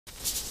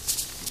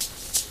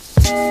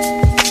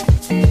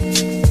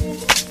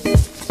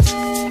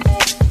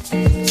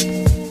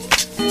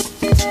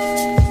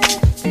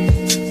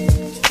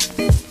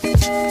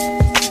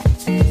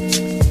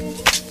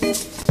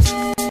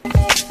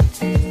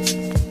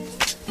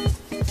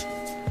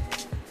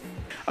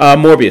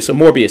Morbius. So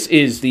Morbius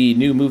is the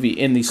new movie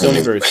in the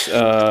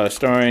Sonyverse,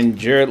 starring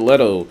Jared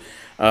Leto.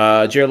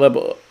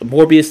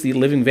 Morbius, the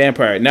living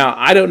vampire. Now,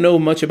 I don't know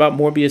much about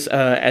Morbius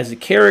as a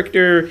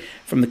character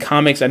from the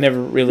comics. I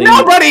never really.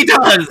 Nobody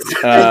does.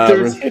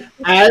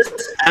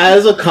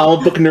 As a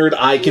comic book nerd,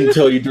 I can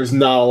tell you there's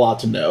not a lot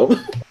to know.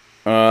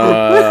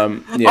 Yeah.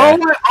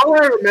 All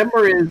I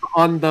remember is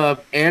on the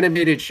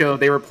animated show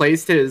they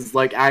replaced his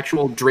like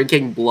actual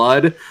drinking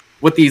blood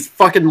with these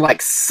fucking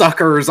like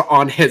suckers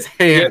on his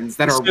hands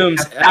that are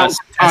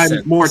 1,000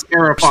 times more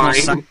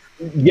terrifying.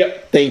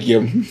 Yep, thank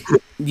you.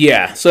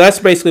 Yeah, so that's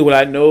basically what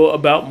I know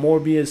about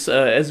Morbius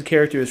as a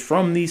character is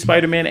from the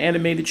Spider-Man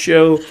animated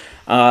show.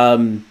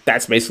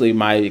 That's basically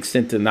my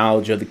extent to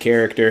knowledge of the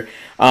character.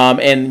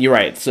 And you're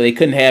right, so they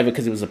couldn't have it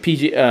because it was a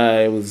PG,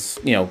 it was,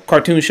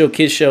 cartoon show,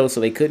 kids show,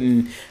 so they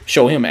couldn't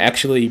show him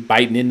actually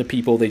biting into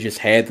people. They just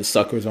had the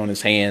suckers on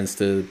his hands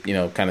to,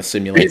 kind of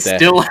simulate that.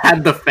 They still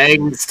had the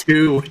fangs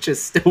too, which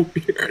is still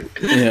weird.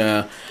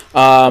 Yeah.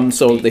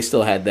 So they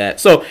still had that.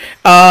 So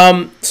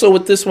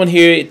with this one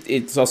here,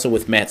 it's also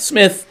with Matt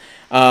Smith.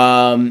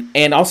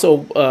 And also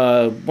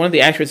one of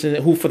the actresses in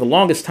it, who for the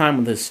longest time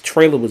when this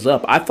trailer was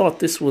up, I thought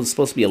this was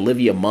supposed to be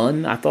Olivia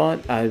Munn.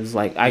 The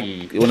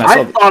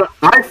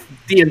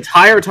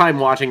entire time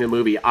watching the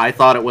movie, I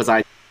thought it was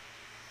and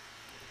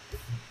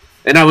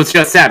I was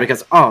just sad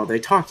because they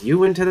talked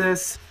you into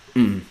this.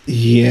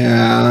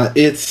 Yeah,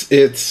 it's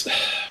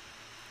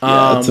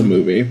a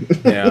movie.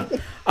 Yeah.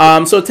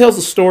 So it tells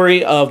the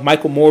story of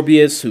Michael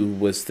Morbius, who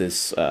was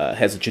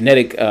has a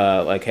genetic,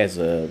 has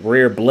a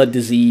rare blood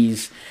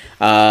disease.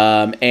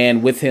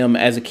 And with him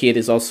as a kid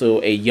is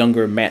also a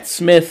younger Matt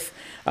Smith,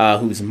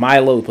 who's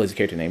Milo, who plays a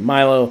character named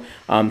Milo.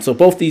 So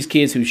both these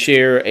kids who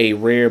share a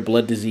rare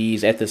blood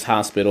disease at this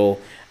hospital,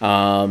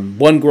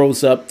 one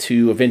grows up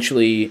to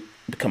eventually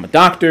become a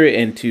doctor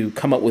and to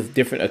come up with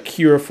a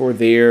cure for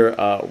their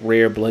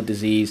rare blood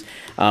disease.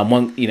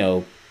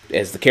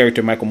 As the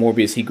character Michael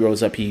Morbius, he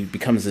grows up, he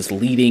becomes this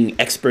leading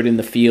expert in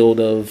the field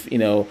of,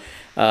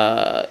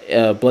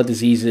 blood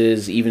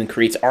diseases, even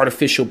creates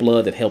artificial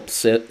blood that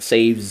helps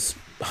saves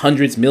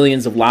hundreds,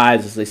 millions of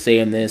lives, as they say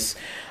in this.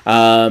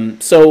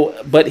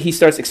 But he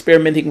starts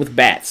experimenting with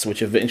bats,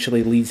 which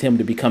eventually leads him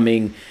to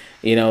becoming,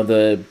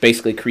 the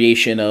basically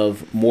creation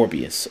of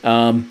Morbius.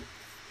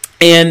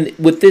 And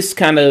with this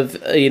kind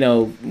of,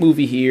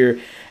 movie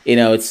here,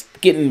 it's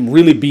getting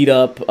really beat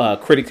up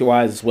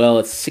critic-wise as well.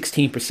 It's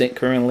 16%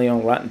 currently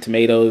on Rotten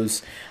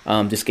Tomatoes.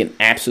 Just getting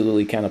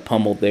absolutely kind of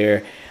pummeled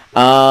there.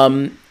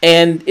 And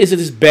is it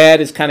as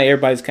bad as kind of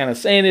everybody's kind of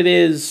saying it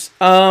is?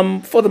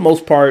 For the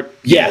most part,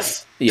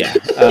 yes. Yeah.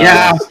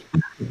 Yeah.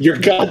 You're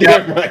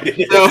goddamn right.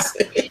 It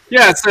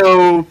is.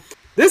 So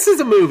this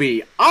is a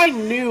movie. I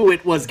knew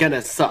it was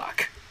gonna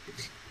suck,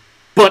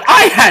 but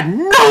I had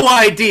no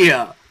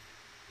idea.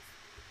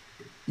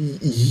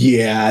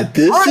 Yeah,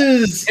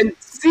 And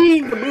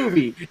seeing the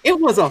movie, it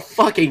was a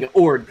fucking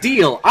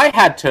ordeal. I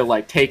had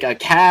to take a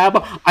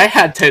cab. I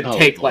had to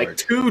take Lord.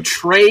 2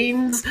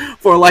 trains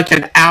for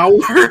an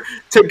hour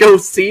to go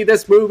see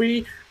this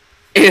movie,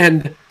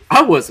 and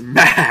I was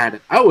mad.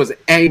 I was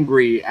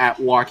angry at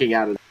walking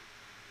out of.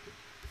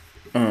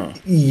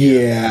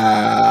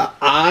 Yeah,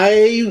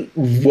 I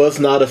was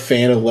not a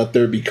fan of Let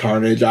There Be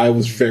Carnage. I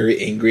was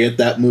very angry at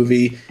that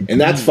movie, and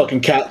that's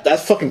fucking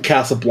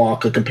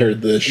Casablanca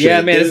compared to this shit.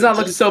 Yeah, man, it's not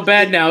looking so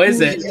bad now,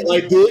 is it?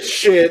 This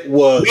shit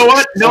was. You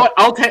know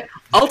what?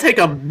 I'll take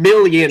a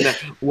million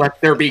Let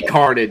There Be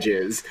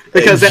Carnages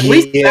because at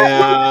least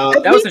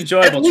that was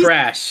enjoyable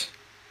trash.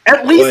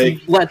 At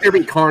least Let There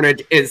Be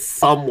Carnage is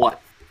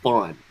somewhat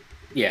fun.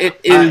 Yeah,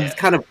 it is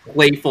kind of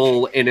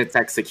playful in its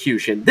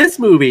execution. This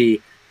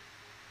movie.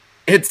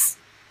 Its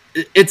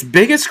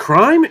biggest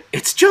crime.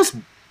 It's just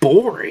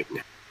boring.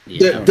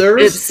 Yeah.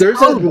 There's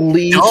at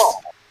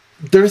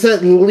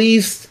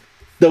least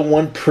the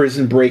one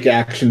prison break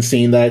action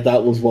scene that I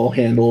thought was well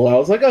handled. I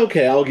was like,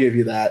 okay, I'll give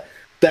you that.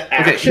 The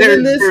action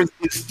in this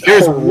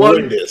is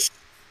horrendous.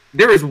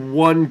 There is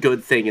one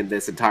good thing in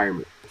this entire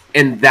movie,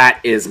 and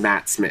that is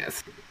Matt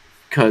Smith,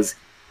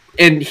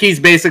 and he's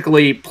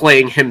basically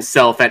playing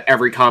himself at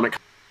every comic.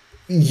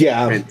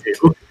 Yeah.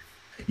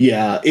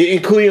 Yeah,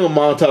 including a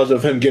montage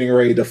of him getting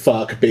ready to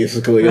fuck,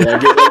 basically. The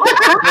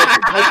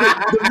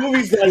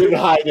movie's not even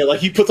hiding it.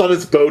 He puts on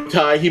his bow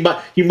tie. He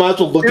might as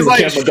well look at the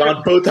camera.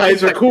 Gone. Bow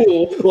ties are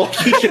cool.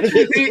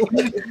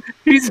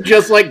 He's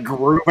just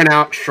grooving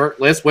out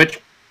shirtless,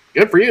 which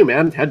good for you,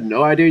 man. Had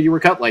no idea you were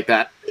cut like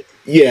that.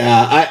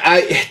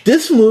 Yeah,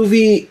 this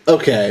movie.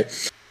 Okay,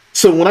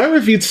 so when I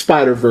reviewed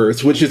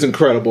Spider-Verse, which is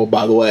incredible,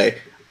 by the way.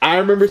 I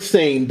remember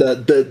saying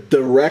that the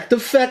direct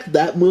effect of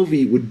that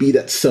movie would be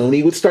that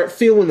Sony would start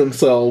feeling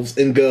themselves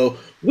and go,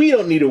 we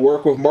don't need to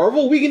work with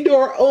Marvel. We can do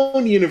our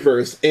own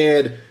universe.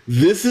 And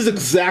this is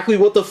exactly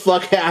what the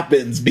fuck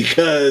happens,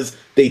 because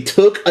they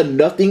took a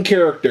nothing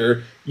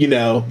character,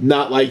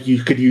 not like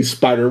you could use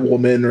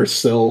Spider-Woman or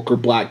Silk or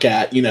Black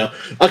Cat,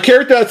 a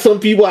character that some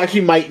people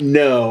actually might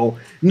know.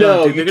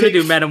 No, dude, you're going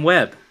to do Madam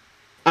Web.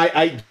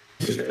 And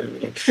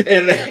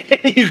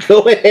you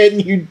go ahead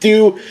and you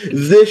do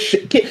this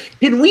shit.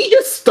 Can we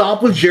just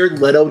stop with Jared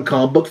Leto in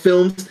comic book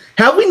films?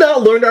 Have we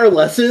not learned our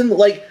lesson?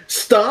 Like,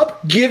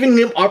 stop giving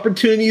him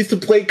opportunities to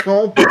play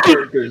comic book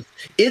characters.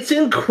 It's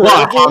incredible.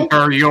 What,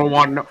 Hunter? You don't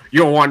want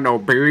no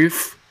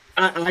beef?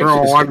 You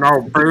don't want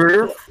no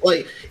beef?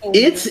 Like,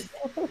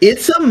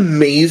 it's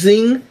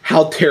amazing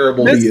how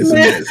terrible he is in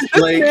this.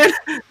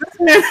 This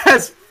man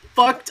has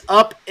fucked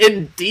up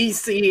in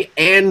DC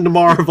and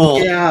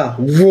Marvel. Yeah,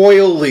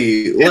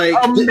 royally.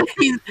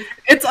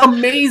 It's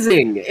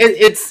amazing.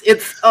 It's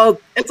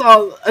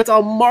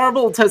a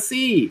marvel to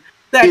see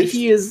that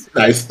he is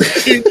nice.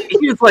 he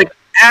is like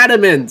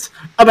adamant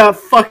about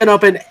fucking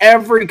up in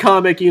every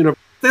comic universe.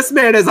 This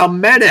man is a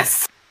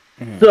menace.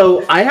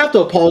 So I have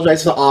to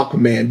apologize to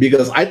Aquaman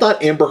because I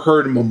thought Amber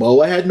Heard and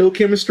Momoa had no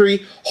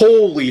chemistry.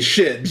 Holy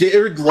shit,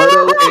 Jared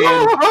Leto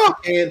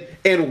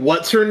and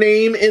what's her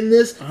name in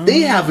this?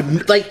 They have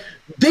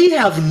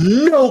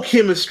no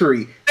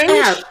chemistry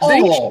at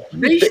all.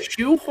 They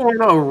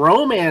shoehorn a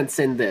romance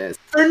in this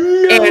for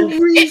no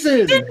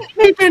reason. It didn't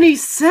make any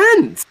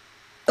sense.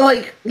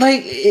 And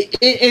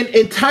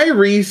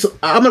Tyrese,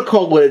 I'm gonna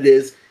call it what it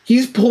is.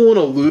 He's pulling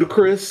a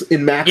Ludacris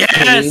in Max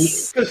Payne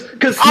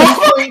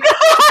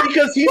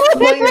because he's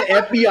playing an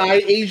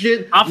FBI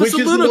agent,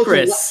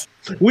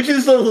 which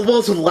is the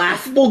most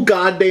laughable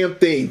goddamn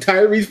thing.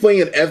 Tyrese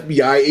playing an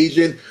FBI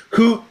agent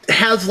who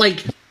has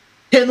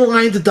 10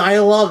 lines of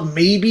dialogue,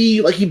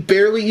 maybe. He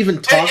barely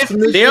even talks in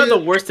this. They are the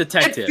worst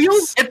detectives.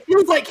 It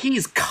feels like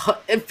he's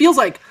cut. It feels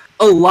like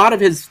a lot of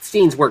his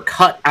scenes were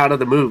cut out of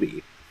the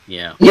movie.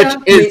 Yeah, which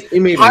is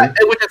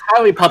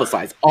highly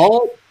publicized.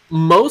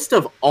 Most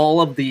of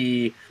all of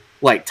the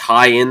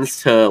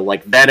tie-ins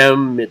to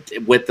Venom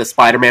with the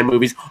Spider-Man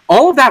movies,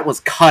 all of that was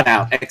cut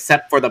out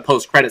except for the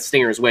post-credit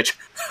stingers, which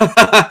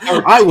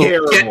I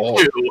will get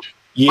to.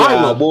 Yeah,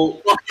 I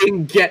will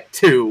fucking get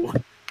to.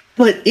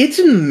 But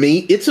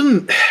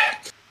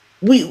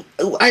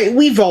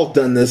we've all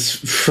done this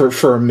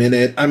for a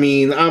minute. I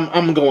mean, I'm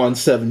gonna go on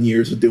 7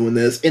 years of doing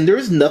this, and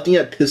there's nothing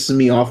that pisses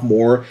me off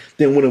more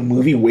than when a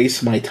movie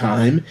wastes my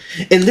time.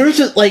 And there's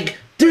just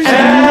there's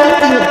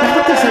nothing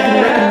about this I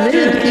can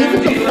recommend.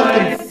 Even the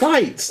fucking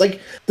fights,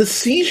 the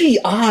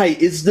CGI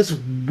is this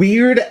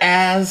weird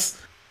ass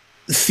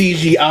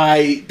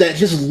CGI that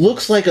just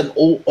looks like an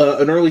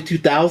early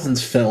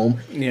 2000s film.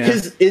 Yeah.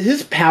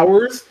 His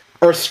powers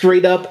are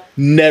straight up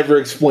never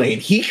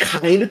explained. He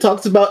kind of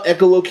talks about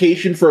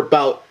echolocation for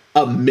about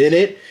a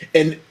minute,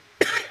 and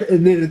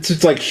then it's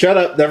just shut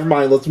up, never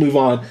mind, let's move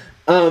on.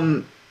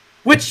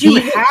 Which you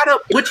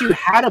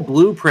had a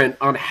blueprint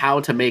on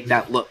how to make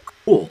that look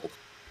cool.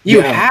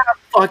 You had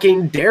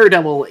fucking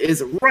Daredevil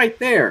is right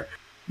there.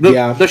 The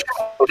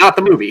show, not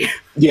the movie.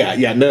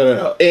 Yeah,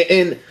 no.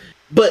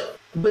 But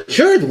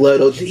Jared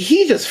Leto,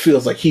 he just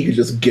feels like he could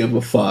just give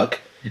a fuck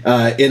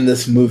in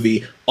this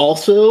movie.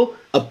 Also,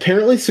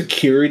 apparently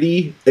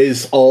security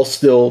is all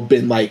still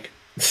been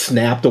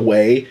snapped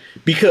away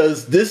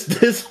because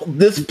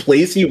this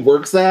place he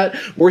works at,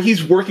 where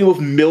he's working with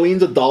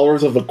millions of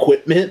dollars of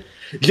equipment,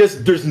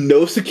 just there's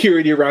no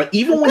security around.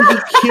 Even when he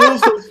kills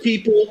those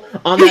people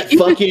on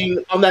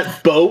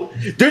that boat,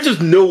 there's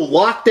just no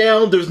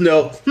lockdown. There's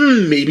no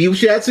maybe we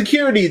should add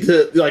security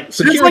to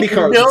security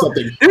cards or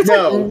something. There's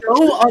no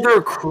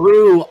other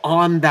crew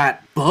on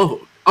that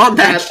boat on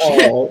that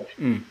ship. All.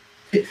 And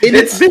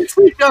it's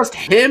basically just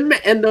him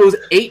and those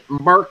 8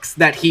 marks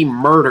that he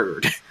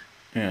murdered.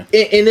 Yeah.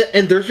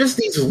 And there's just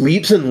these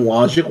leaps in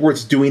logic where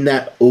it's doing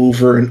that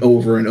over and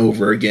over and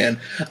over again.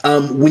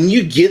 When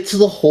you get to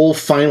the whole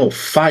final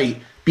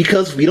fight,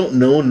 because we don't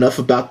know enough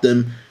about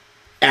them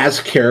as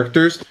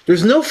characters,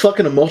 there's no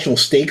fucking emotional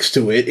stakes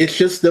to it. It's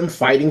just them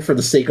fighting for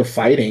the sake of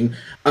fighting.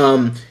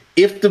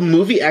 If the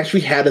movie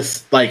actually had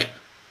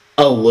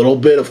a little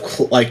bit of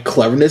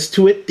cleverness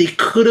to it, they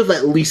could have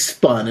at least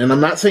spun. And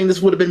I'm not saying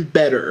this would have been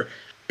better,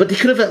 but they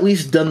could have at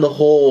least done the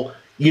whole,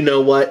 you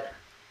know what?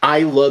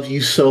 I love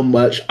you so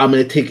much, I'm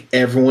going to take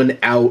everyone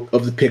out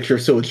of the picture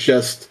so it's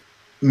just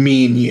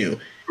me and you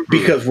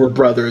because we're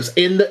brothers.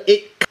 And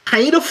it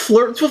kind of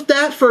flirts with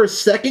that for a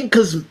second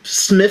because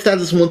Smith has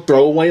this one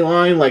throwaway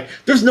line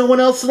there's no one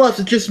else left,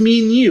 it's just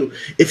me and you.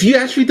 If you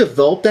actually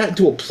develop that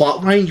into a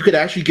plot line, you could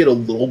actually get a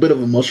little bit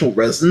of emotional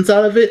resonance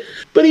out of it.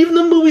 But even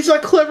the movie's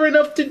not clever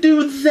enough to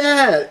do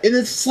that. And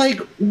it's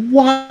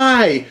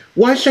why?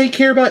 Why should I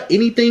care about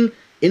anything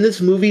in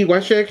this movie? Why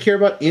should I care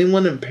about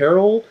anyone in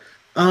peril?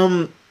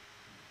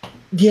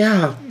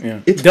 Yeah.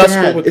 It's Dust,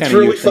 bad. It's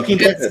really fucking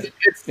bad.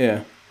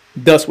 Yeah.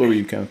 Dust, what were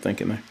you kind of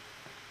thinking there?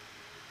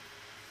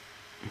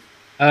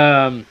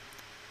 I'm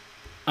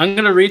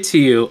gonna read to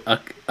you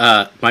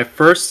my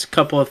first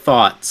couple of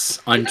thoughts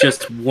on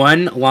just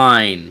one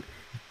line,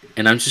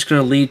 and I'm just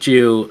gonna lead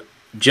you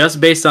just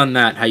based on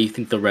that, how you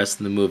think the rest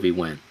of the movie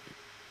went.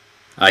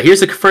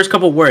 Here's the first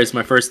couple words.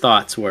 My first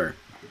thoughts were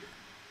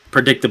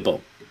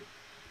predictable,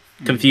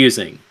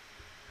 confusing,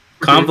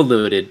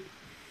 convoluted,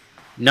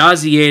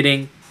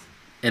 nauseating,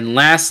 and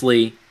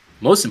lastly,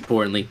 most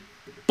importantly,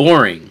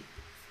 boring.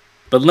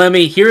 But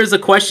here's the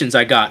questions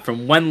I got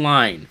from one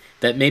line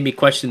that made me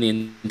question the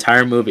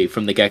entire movie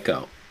from the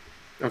get-go.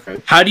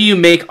 Okay. How do you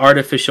make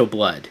artificial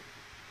blood?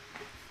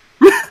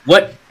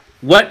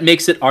 What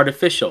makes it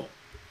artificial?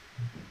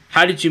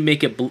 How did you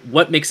make it?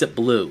 What makes it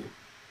blue?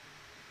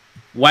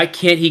 Why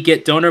can't he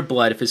get donor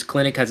blood if his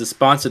clinic has a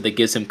sponsor that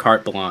gives him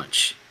carte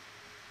blanche?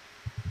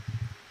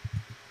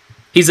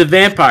 He's a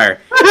vampire,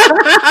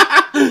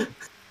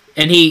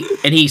 and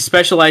he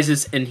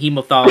specializes in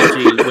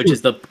hemothology, which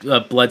is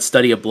the blood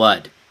study of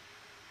blood.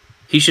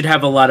 He should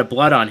have a lot of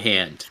blood on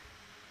hand.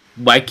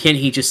 Why can't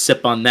he just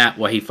sip on that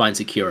while he finds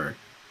a cure?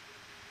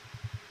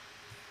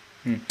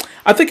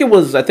 I think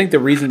the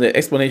reason, the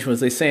explanation was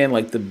they saying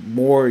like the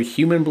more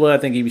human blood. I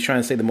think he was trying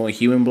to say the more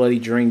human blood he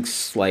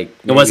drinks, like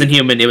it wasn't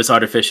human, it was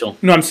artificial.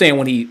 No, I'm saying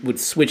when he would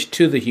switch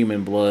to the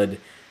human blood,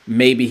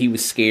 maybe he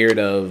was scared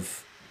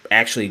of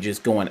actually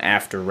just going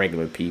after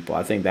regular people.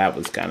 I think that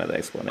was kind of the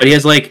explanation. But he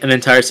has like an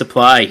entire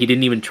supply. He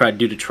didn't even try to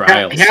do the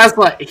trials. He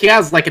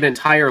has like an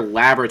entire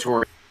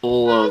laboratory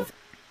full of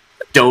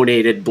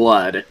donated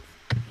blood.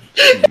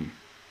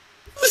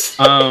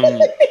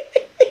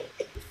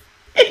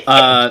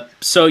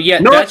 So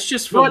yeah, that's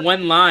just from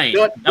one line.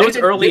 That was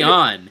early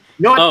on.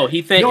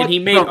 He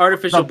made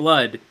artificial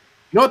blood. You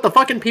know what? The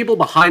fucking people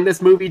behind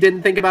this movie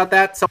didn't think about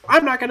that, so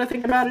I'm not gonna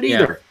think about it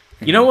either.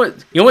 Yeah. You know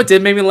what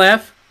did make me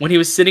laugh? When he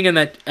was sitting in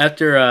that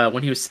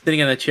when he was sitting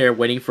in that chair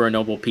waiting for a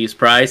Nobel Peace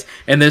Prize,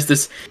 and there's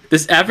this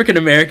African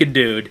American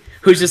dude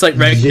who's just like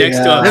right next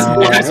to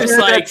him,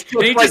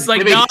 and he's just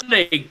like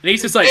nodding, and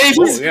he's just like,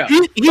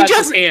 he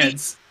just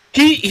hands.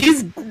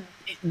 He's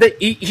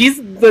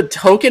the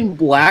token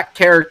black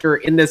character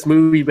in this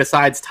movie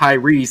besides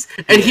Tyrese,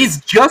 and he's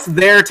just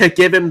there to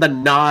give him the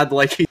nod,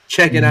 like he's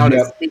checking out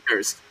his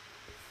sneakers.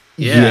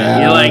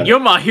 Yeah, you're like, you're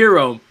my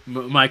hero,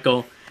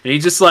 Michael. And he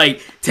just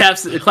like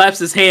claps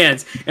his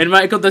hands, and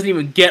Michael doesn't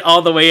even get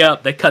all the way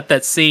up. They cut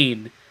that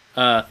scene.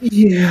 All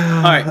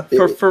right,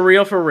 for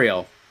real. What?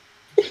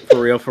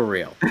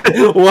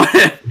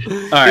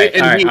 All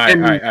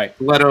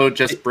right. Leto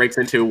just breaks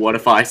into "What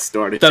if I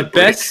started?" The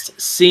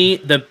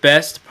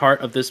best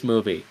part of this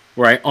movie,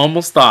 where I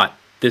almost thought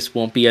this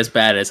won't be as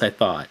bad as I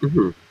thought,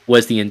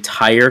 was the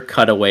entire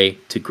cutaway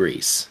to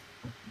Greece.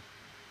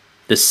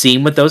 The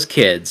scene with those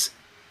kids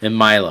and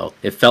Milo.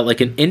 It felt like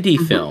an indie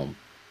film,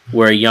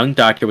 where a young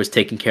doctor was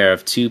taking care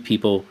of two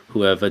people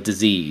who have a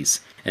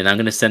disease, and I'm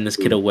going to send this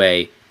kid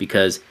away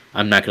because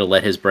I'm not going to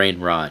let his brain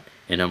rot,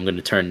 and I'm going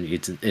to turn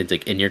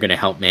and you're going to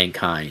help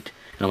mankind.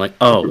 And I'm like,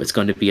 oh, it's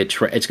going to be it's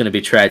going to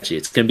be tragedy.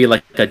 It's going to be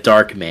like a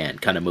Dark Man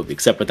kind of movie,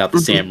 except without the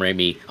Sam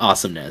Raimi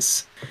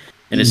awesomeness.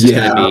 And it's just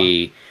going to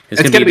be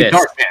it's going to be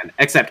Dark Man,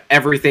 except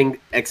everything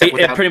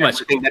without pretty much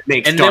everything that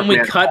makes. And Dark then we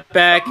Man cut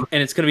back,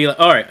 and it's going to be like,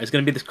 all right, it's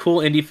going to be this cool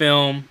indie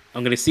film.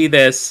 I'm going to see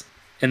this,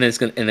 and then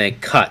and then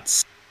it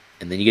cuts.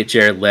 And then you get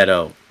Jared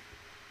Leto.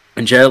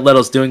 And Jared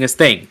Leto's doing his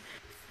thing.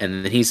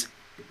 And then he's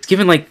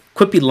giving like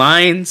quippy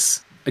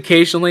lines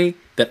occasionally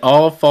that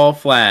all fall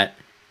flat.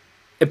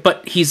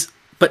 But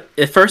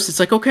at first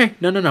it's like, okay,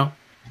 no.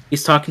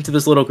 He's talking to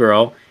this little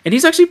girl, and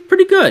he's actually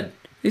pretty good.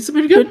 He's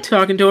pretty good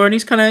talking to her, and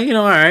he's kind of,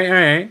 all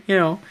right,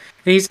 And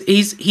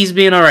he's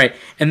being all right.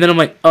 And then I'm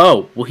like,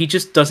 oh, well, he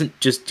just doesn't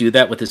just do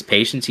that with his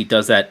patients. He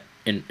does that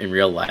in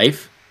real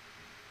life.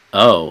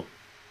 And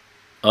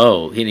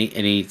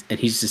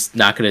he's just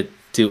not gonna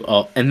do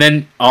all. And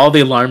then all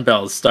the alarm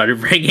bells started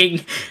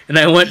ringing, and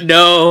I went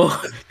no,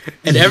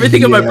 and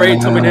everything in my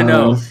brain told me to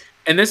no.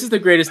 And this is the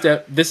greatest.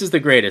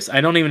 I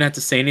don't even have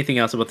to say anything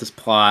else about this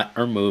plot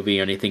or movie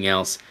or anything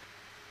else.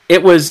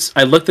 It was.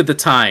 I looked at the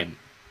time.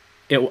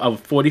 I was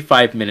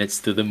 45 minutes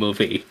through the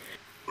movie,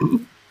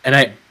 and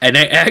I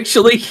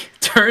actually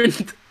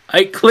turned.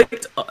 I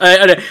clicked.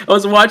 I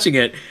was watching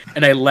it,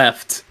 and I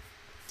left.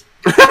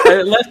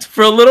 I left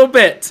for a little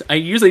bit. I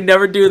usually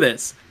never do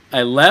this.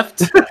 I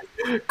left.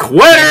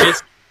 Quitter!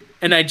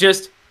 And I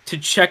just to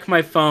check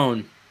my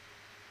phone.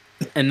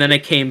 And then I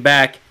came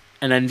back,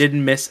 and I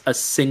didn't miss a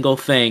single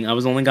thing. I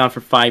was only gone for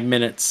 5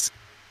 minutes.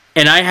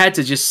 And I had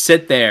to just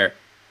sit there,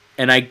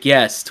 and I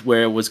guessed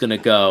where it was going to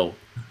go.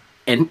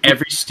 And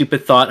every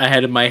stupid thought I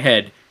had in my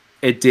head,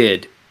 it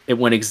did. It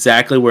went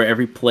exactly where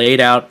every played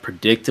out,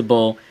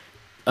 predictable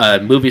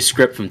movie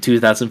script from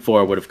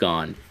 2004 would have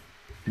gone.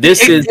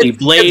 This is the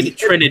Blade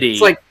Trinity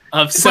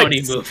of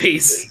Sony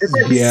movies.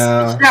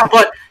 Yeah,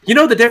 but you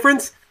know the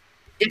difference?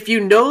 If you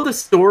know the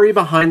story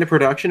behind the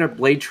production of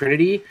Blade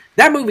Trinity,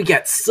 that movie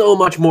gets so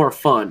much more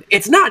fun.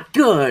 It's not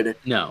good.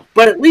 No.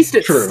 But at least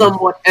it's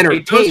somewhat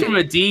entertaining. It goes from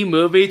a D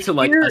movie to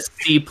like a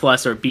C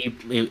plus or B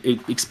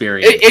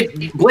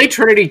experience. Blade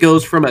Trinity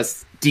goes from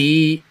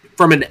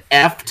an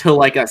F to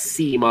like a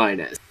C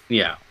minus.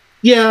 Yeah.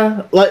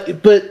 Yeah, but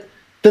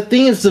the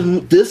thing is,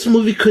 this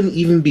movie couldn't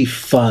even be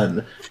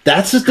fun.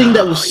 That's the thing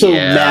that was so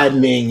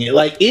maddening.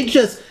 Like, it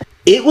just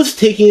it was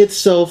taking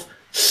itself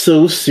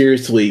so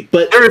seriously.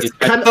 But there's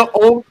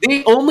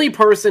the only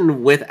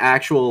person with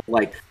actual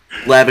like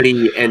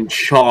levity and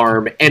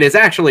charm, and is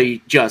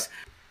actually just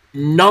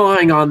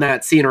gnawing on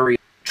that scenery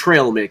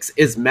trail mix,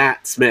 is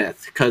Matt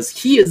Smith, because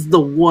he is the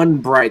one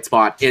bright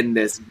spot in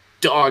this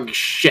dog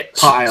shit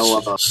pile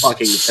of a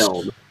fucking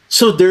film.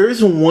 So there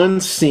is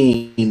one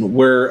scene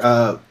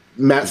where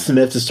Matt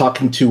Smith is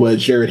talking to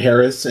Jared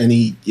Harris, and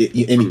he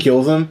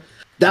kills him.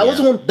 That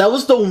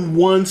was the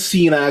one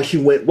scene I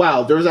actually went,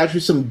 wow, there was actually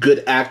some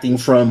good acting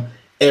from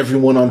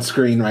everyone on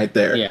screen right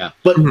there. Yeah.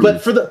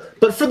 But for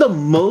the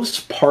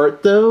most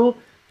part though,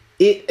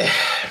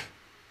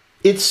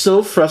 it's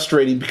so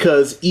frustrating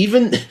because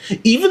even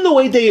the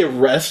way they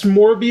arrest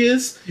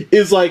Morbius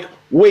is like,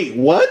 wait,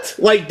 what?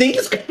 Like, they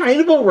just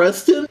kind of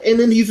arrest him and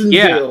then he's in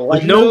jail.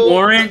 Like, no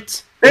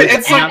warrant.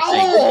 It's like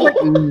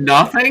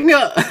nothing.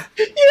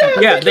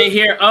 Yeah, they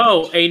hear,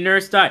 oh, a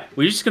nurse died.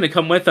 Well, you're just going to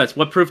come with us.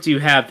 What proof do you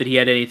have that he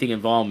had anything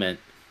involvement?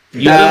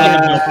 You really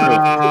have no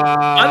proof.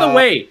 By the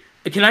way,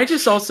 can I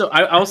just also,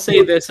 I'll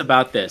say this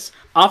about this.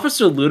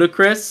 Officer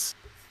Ludacris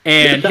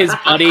and his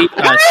buddy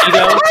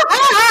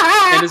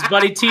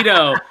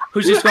Tito,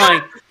 who's just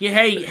going, yeah,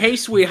 hey,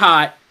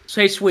 sweetheart,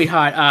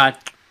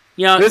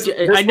 you know,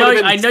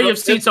 I know you've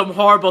seen some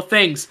horrible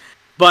things,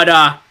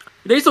 but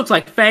these look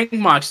like fang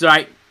marks,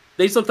 right?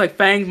 These look like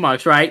fang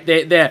marks, right?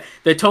 They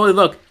totally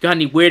look. Got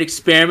any weird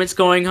experiments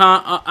going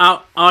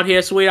on out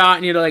here, sweetheart?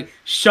 And you're like,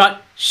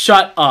 shut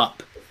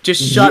up.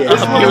 Just shut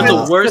up. You're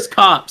the worst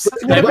cops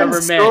I've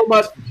ever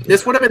met.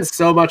 This would have been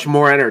so much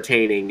more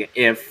entertaining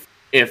if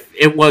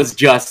it was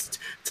just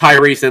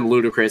Tyrese and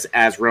Ludacris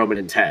as Roman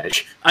and Tej.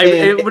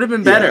 It would have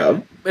been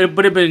better. Yeah. It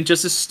would have been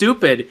just as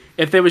stupid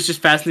if there was just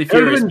Fast and the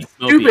Furious. It would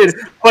have been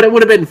stupid, but it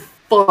would have been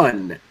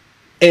fun.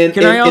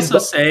 Can I also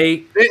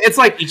say, it's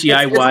like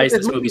CGI-wise,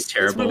 this movie's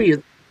terrible.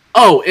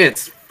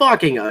 It's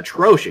fucking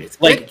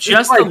atrocious. Like,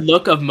 the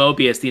look of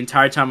Mobius, the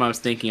entire time I was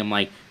thinking, I'm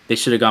like, they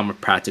should have gone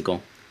with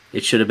practical.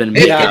 It should have been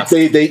minimal. It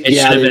should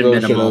have been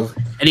minimal.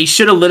 And he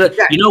should have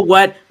you know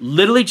what?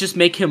 Literally just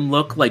make him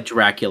look like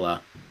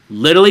Dracula.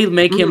 Literally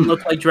make him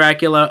look like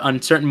Dracula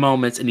on certain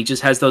moments, and he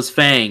just has those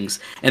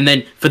fangs. And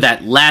then for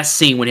that last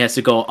scene when he has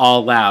to go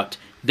all out,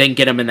 then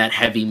get him in that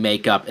heavy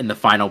makeup in the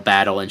final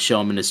battle and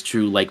show him in his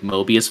true, like,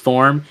 Mobius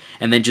form,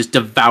 and then just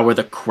devour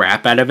the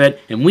crap out of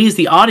it. And we as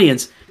the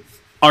audience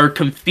are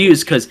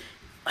confused because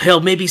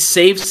he'll maybe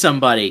save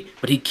somebody,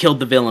 but he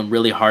killed the villain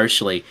really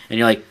harshly. And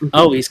you're like,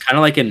 oh, he's kind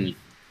of like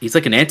he's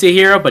like an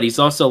anti-hero, but he's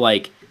also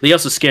like, he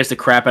also scares the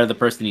crap out of the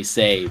person he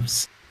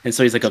saves. And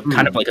so he's like a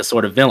kind of like a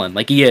sort of villain,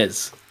 like he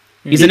is.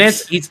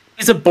 He's he's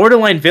a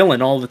borderline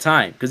villain all the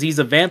time because he's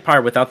a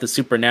vampire without the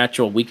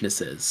supernatural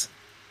weaknesses.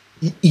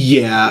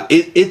 Yeah,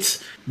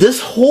 it's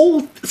this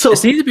whole. So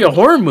this needs to be a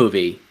horror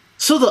movie.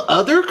 So the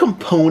other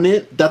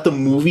component that the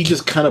movie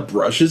just kind of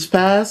brushes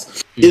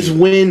past is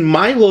when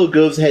Milo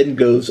goes ahead and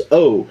goes,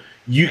 "Oh,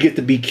 you get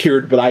to be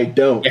cured, but I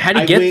don't." Yeah, how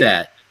do you get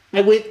that? I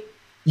went,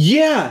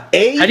 yeah. How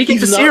do you get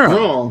the serum?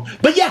 Wrong,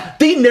 but yeah,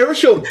 they never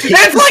showed.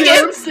 That's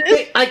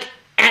like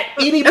at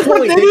any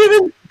point.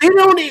 They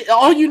don't need.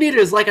 All you need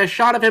is like a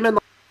shot of him in.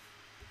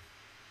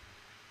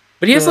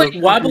 But he has like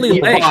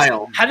wobbly legs.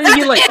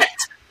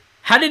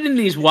 How did in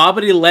these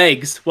wobbly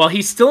legs, while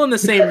he's still in the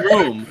same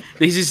room,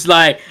 he's just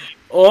like,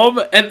 oh,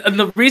 and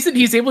the reason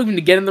he's able even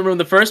to get in the room in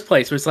the first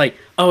place was like,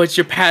 oh, it's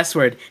your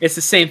password. It's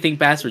the same thing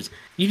passwords.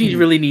 You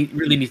really need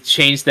to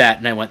change that.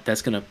 And I went,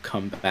 that's gonna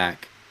come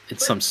back in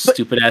some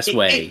stupid ass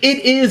way.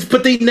 It is,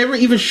 but they never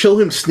even show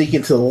him sneak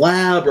into the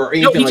lab or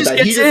anything like that.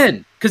 He just gets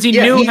in because he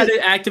knew how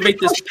to activate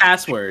this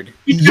password.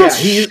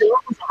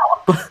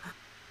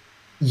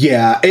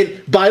 Yeah,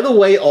 and by the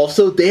way,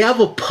 also they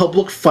have a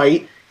public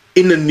fight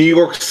in the New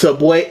York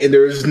subway, and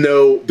there's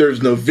no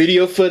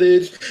video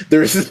footage.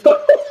 There's no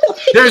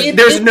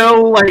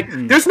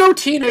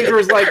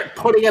teenagers like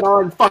putting it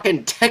on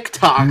fucking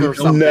TikTok or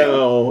something.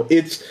 No,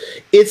 it's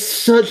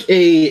such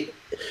a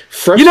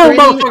frustrating.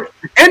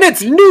 And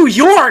it's New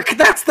York.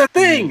 That's the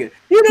thing.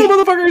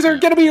 Motherfuckers are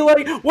gonna be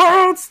like,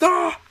 won't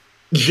stop.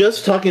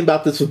 Just talking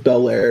about this with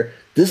Bel Air.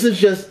 This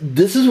is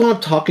what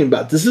I'm talking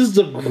about. This is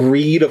the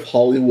greed of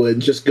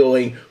Hollywood just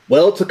going,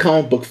 well, it's a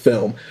comic book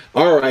film.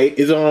 All right,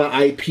 is it on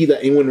an IP that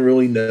anyone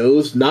really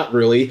knows? Not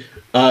really.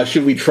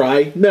 Should we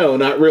try? No,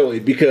 not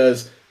really,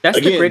 because that's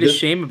the greatest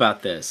shame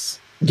about this.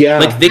 Yeah.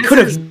 Like, they could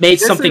have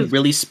made something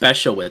really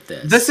special with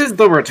this. This is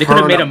the return. They could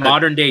have made a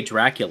modern-day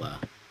Dracula.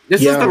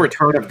 This is the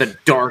return of the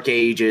dark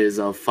ages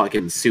of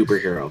fucking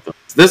superhero films.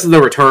 This is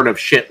the return of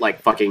shit like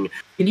fucking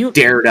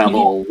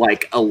Daredevil,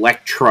 like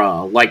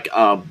Elektra, like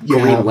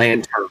Green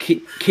Lantern.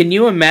 Can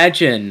you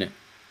imagine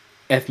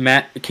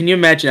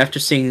after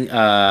seeing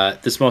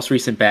this most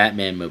recent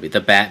Batman movie, The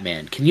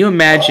Batman? Can you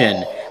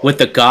imagine with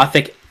the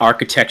gothic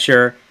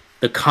architecture,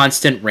 the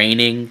constant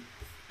raining,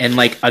 and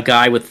like a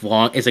guy with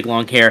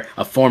long hair,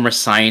 a former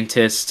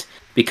scientist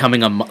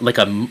becoming a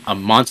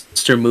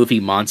monster movie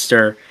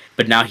monster?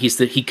 But now he's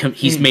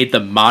made the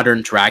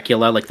modern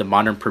Dracula, like the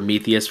modern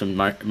Prometheus from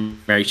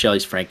Mary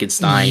Shelley's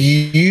Frankenstein, and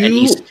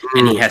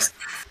he has.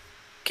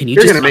 Can you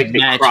You're just gonna make me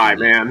imagine cry, that?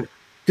 man.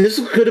 This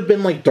could have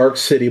been like Dark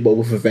City, but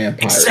with a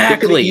vampire.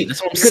 Exactly.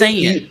 That's what I'm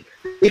saying.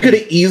 It could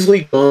have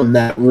easily gone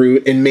that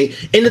route and made.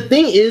 And the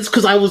thing is,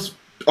 because I was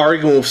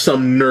arguing with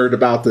some nerd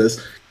about this,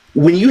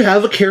 when you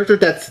have a character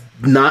that's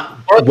not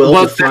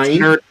well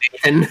defined,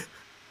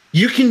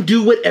 you can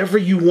do whatever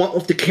you want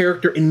with the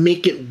character and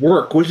make it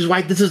work. Which is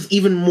why this is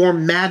even more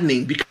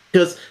maddening,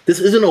 because this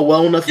isn't a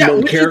well enough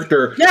known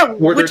character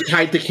where they're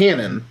tied to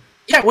canon.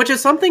 Yeah, which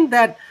is something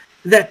that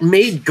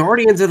made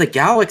Guardians of the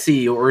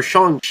Galaxy or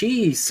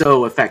Shang-Chi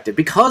so effective,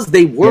 because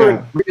they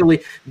weren't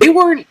really they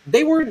weren't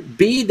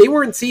B, they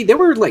weren't C, they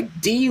were like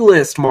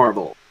D-list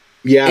Marvel.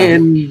 Yeah.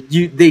 And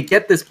they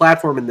get this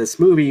platform in this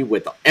movie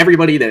with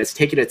everybody that is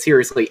taking it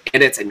seriously,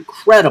 and it's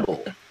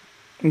incredible.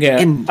 Yeah.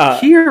 And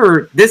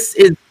here this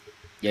is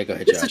go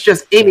ahead, this is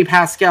just Amy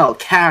Pascal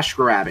cash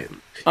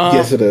grabbing.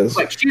 Yes, it is.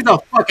 Like, she's a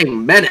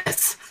fucking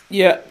menace.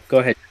 Yeah. Go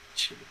ahead.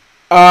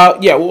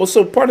 Well,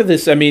 so part of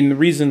this, I mean, the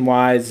reason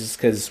why is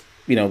because,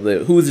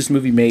 who is this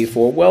movie made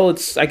for? Well,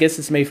 I guess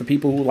it's made for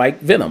people who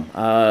like Venom.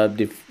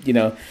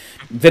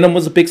 Venom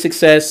was a big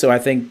success, so I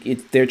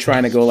think they're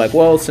trying to go like,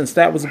 well, since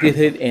that was a good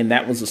hit and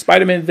that was a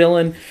Spider-Man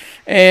villain,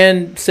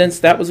 and since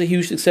that was a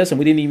huge success and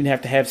we didn't even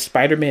have to have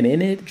Spider-Man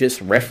in it,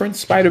 just reference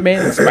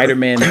Spider-Man and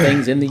Spider-Man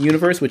things in the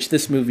universe, which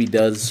this movie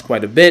does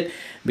quite a bit,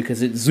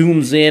 because it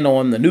zooms in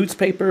on the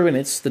newspaper, and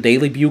it's the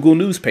Daily Bugle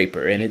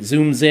newspaper, and it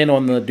zooms in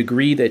on the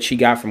degree that she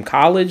got from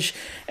college,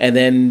 and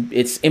then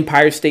it's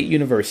Empire State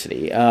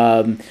University.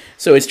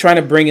 So it's trying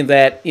to bring in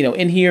that,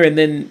 in here, and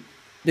then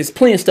there's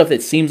plenty of stuff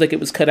that seems like it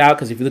was cut out,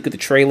 because if you look at the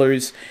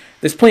trailers,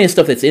 there's plenty of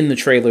stuff that's in the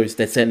trailers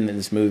that's in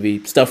this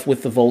movie. Stuff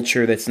with the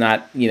Vulture that's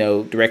not,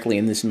 directly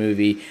in this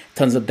movie.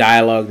 Tons of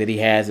dialogue that he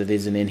has that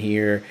isn't in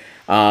here.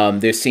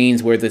 There's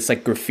scenes where there's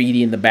like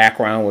graffiti in the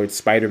background where it's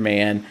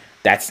Spider-Man.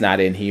 That's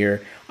not in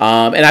here.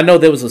 And I know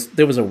there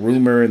was a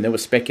rumor and there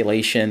was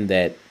speculation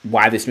that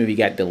why this movie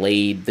got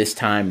delayed this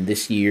time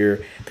this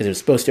year, because it was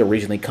supposed to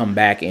originally come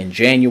back in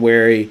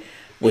January,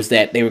 was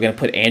that they were going to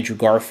put Andrew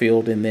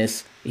Garfield in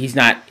this. He's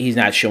not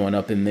showing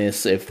up in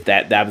this. If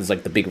that was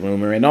like the big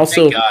rumor, and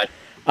also,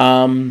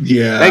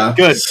 thank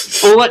good,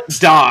 bullet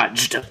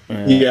dodged.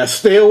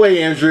 Stay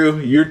away, Andrew.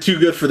 You're too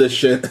good for this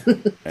shit.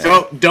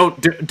 Don't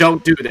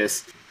do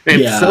this.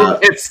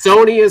 If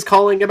Sony is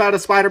calling about a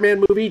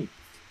Spider-Man movie,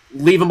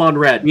 leave them on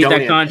red. Read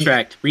that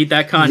contract. Read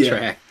that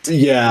contract.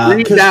 Yeah.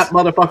 Read that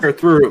motherfucker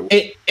through.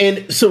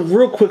 And so,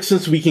 real quick,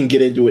 since we can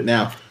get into it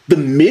now, the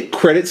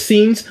mid-credit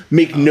scenes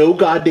make no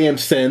goddamn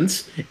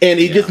sense, and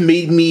it just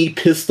made me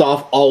pissed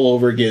off all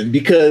over again,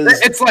 because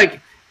it's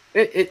like,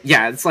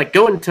 it's like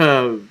going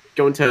to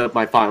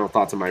my final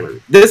thoughts on my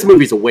review. This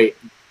movie's a waste.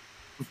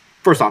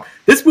 First off,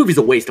 this movie's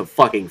a waste of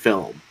fucking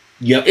film.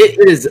 Yep.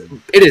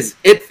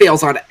 It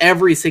fails on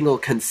every single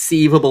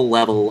conceivable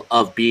level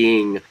of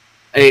being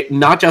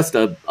not just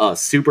a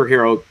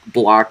superhero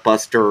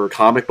blockbuster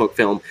comic book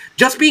film,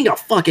 just being a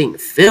fucking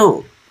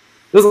film.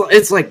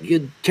 It's like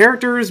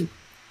characters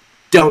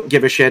don't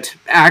give a shit.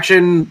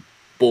 Action,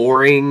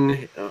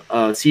 boring,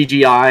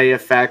 CGI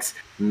effects,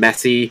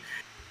 messy.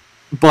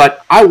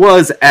 But I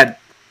was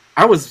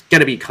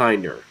gonna be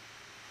kinder,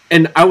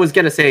 and I was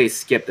gonna say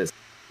skip this.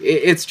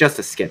 It's just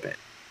a skip it.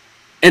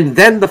 And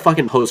then the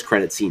fucking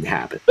post-credit scene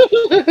happened,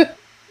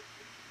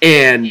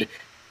 and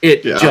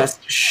it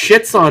just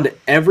shits on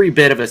every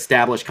bit of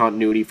established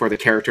continuity for the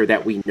character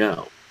that we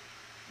know,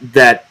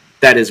 that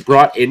is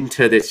brought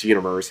into this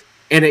universe,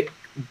 and it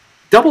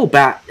doubles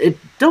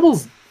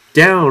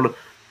down,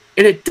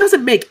 and it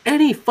doesn't make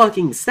any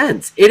fucking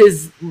sense. It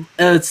is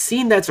a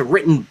scene that's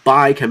written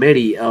by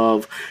committee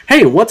of,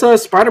 hey, what's a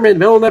Spider-Man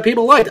villain that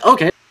people like?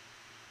 Okay,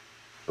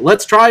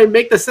 let's try and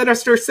make the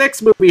Sinister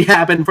Six movie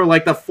happen for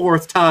like the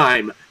fourth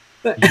time.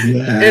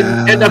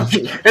 And end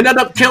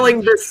up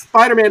killing this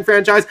Spider-Man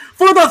franchise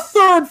for the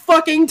third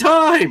fucking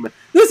time.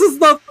 This is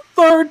the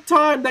third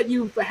time that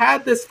you've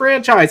had this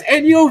franchise,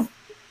 and you've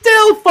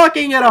still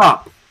fucking it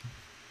up.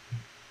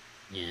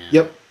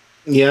 Yep.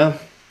 Yeah.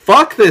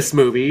 Fuck this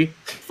movie.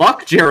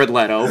 Fuck Jared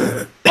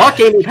Leto. Fuck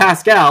Amy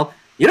Pascal.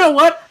 You know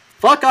what?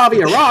 Fuck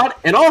Avi Arad.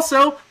 And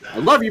also, I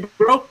love you,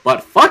 bro,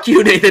 but fuck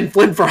you, Nathan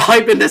Flynn, for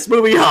hyping this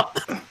movie up.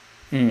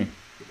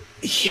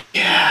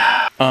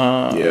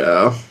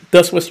 Yeah.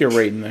 Dust, what's your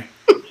rating there?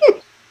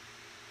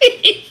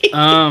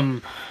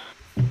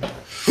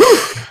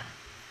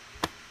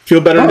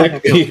 Feel better,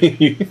 Nick?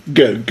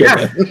 Good.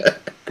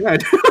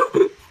 Good.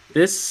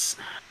 This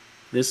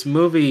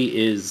movie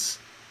is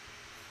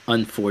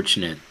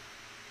unfortunate.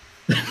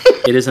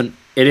 It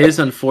is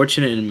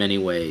unfortunate in many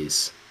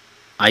ways.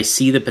 I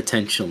see the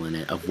potential in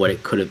it of what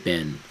it could have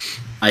been.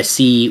 I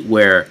see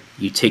where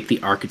you take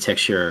the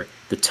architecture,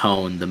 the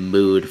tone, the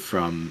mood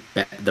from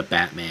the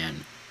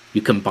Batman.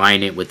 You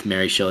combine it with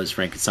Mary Shelley's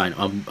Frankenstein,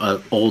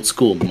 an old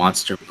school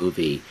monster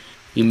movie.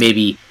 You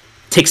maybe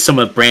take some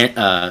of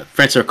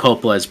Francis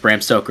Coppola's Bram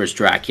Stoker's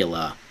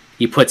Dracula.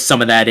 You put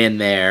some of that in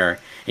there,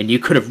 and you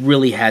could have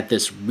really had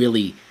this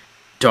really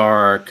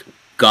dark,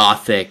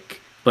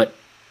 gothic, but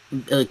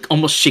like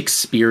almost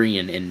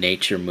Shakespearean in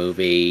nature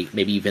movie.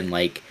 Maybe even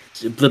like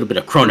a little bit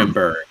of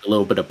Cronenberg, a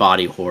little bit of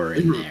body horror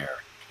in there.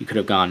 You could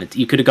have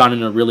gone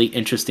in a really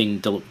interesting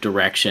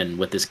direction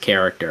with this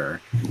character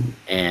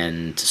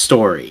and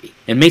story,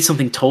 and made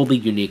something totally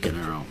unique in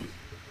their own.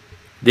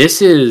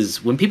 This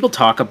is when people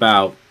talk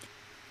about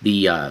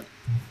the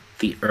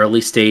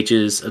early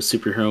stages of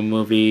superhero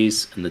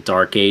movies and the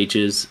dark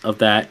ages of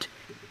that.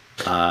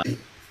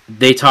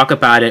 They talk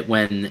about it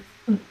when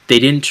they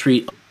didn't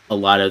treat a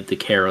lot of the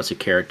heroes or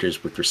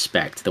characters with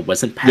respect. There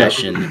wasn't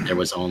passion. Yeah. There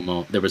was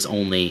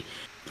only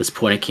let's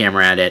point a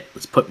camera at it.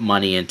 Let's put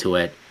money into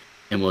it.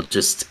 And we'll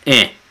just,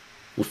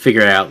 we'll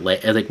figure it out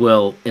later. Like,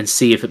 and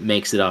see if it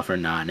makes it off or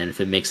not. And if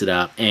it makes it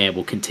up,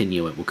 we'll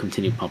continue it. We'll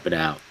continue to pump it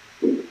out.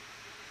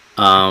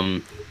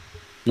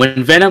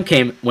 When Venom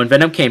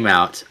came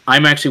out,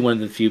 I'm actually one of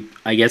the few.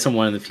 I guess I'm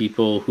one of the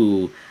people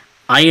who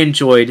I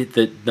enjoyed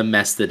the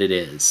mess that it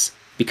is,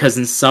 because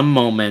in some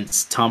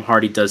moments Tom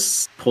Hardy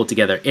does pull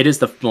together. It is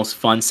the most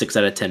fun 6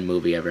 out of 10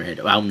 movie ever hit.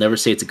 I'll never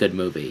say it's a good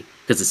movie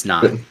because it's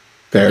not.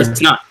 Fair.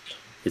 It's not.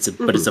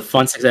 But it's a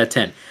fun 6 out of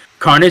 10.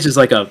 Carnage is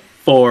like a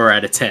 4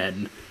 out of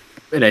 10,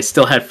 and I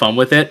still had fun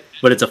with it,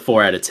 but it's a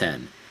 4 out of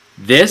 10.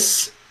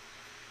 This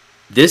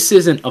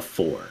isn't a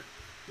 4.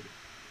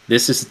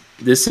 This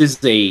is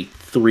a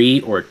 3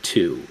 or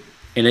 2,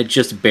 and it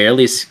just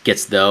barely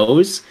gets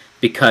those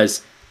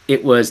because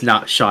it was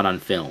not shot on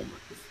film.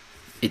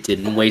 It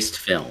didn't waste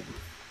film.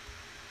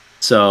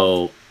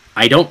 So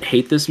I don't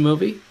hate this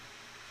movie.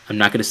 I'm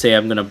not going to say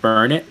I'm going to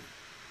burn it,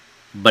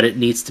 but it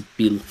needs to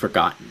be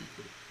forgotten.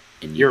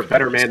 And you're a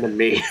better man than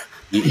me.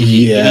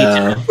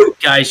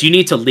 Guys, you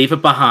need to leave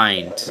it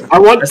behind.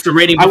 That's the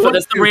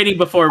rating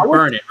before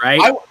burn it,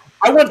 right?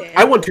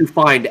 I want to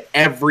find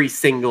every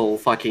single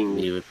fucking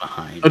leave it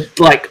behind.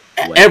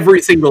 Every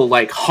single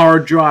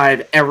hard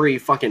drive, every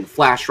fucking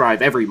flash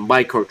drive, every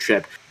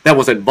microchip that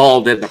was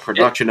involved in the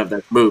production of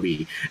that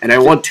movie, and I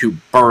want to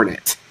burn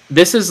it.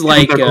 This is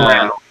like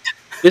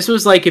this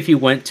was like if you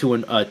went to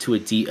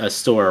a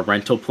store, a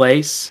rental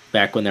place,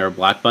 back when there were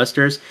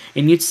Blockbusters,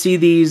 and you'd see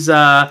these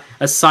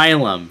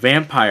Asylum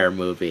vampire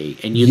movie,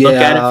 and you'd look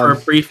at it for a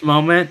brief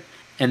moment,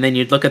 and then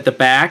you'd look at the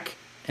back,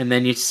 and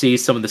then you'd see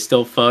some of the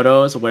still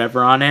photos or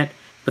whatever on it,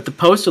 but the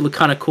poster looked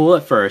kind of cool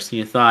at first, and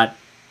you thought,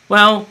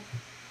 well,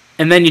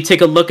 and then you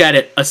take a look at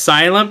it,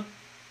 Asylum,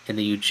 and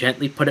then you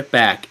gently put it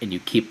back, and you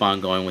keep on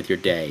going with your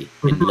day,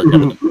 and you look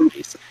at other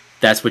movies.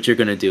 That's what you're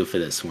going to do for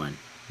this one.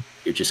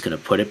 You're just going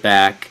to put it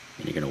back,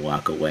 and you're going to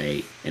walk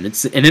away. And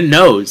it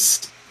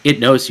knows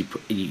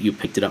you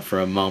picked it up for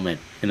a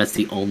moment, and that's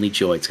the only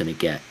joy it's going to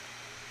get.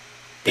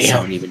 Damn.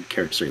 I don't even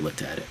care if you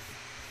looked at it.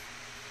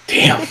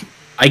 Damn.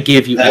 I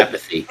give you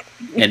apathy.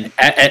 And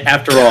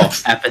after all,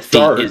 apathy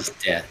is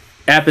death.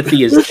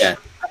 Apathy is death.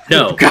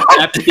 No,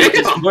 apathy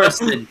is worse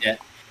than death.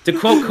 To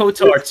quote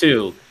KOTOR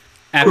 2,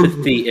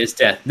 apathy is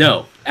death.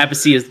 No,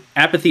 apathy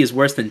is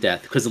worse than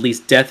death, because at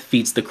least death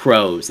feeds the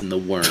crows and the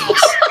worms.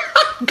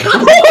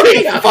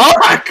 Holy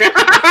fuck!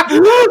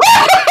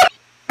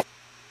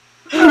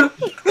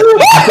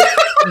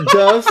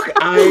 Dusk,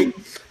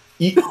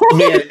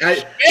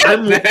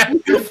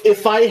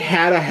 if I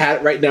had a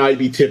hat right now, I'd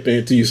be tipping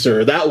it to you,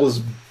 sir. That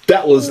was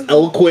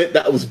eloquent.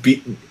 That was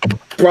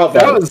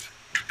bravo.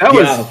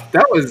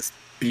 That was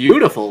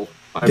beautiful.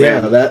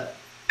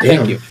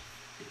 Thank you.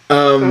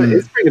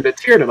 It's bringing a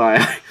tear to my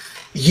eye.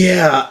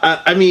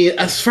 Yeah, I mean,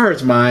 as far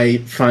as my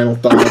final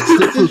thoughts,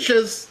 this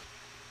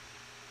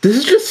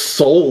is just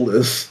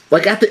soulless.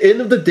 Like, at the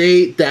end of the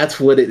day, that's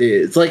what it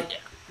is. Like,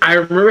 I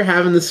remember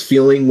having this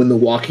feeling when The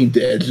Walking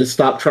Dead just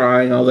stopped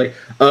trying. I was like,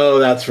 oh,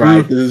 that's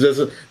right. This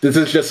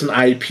is just an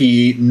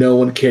IP. No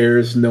one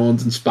cares. No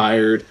one's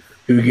inspired.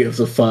 Who gives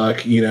a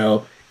fuck?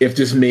 If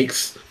this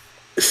makes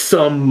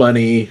some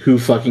money, who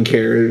fucking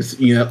cares?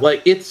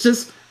 Like, it's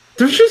just,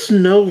 there's just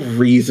no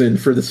reason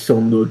for this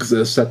film to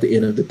exist at the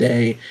end of the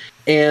day.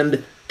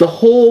 And the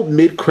whole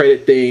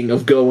mid-credit thing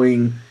of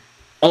going,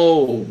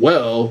 oh,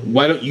 well,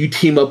 why don't you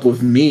team up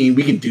with me?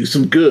 We can do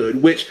some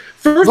good. Which,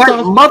 first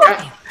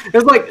off...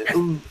 It's like,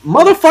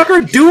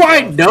 motherfucker, do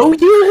I know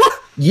you?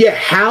 Yeah,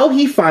 how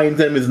he finds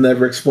them is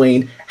never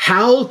explained.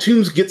 How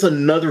Toombs gets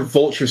another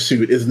Vulture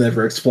suit is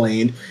never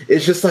explained.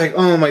 It's just like,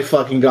 oh my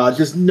fucking god,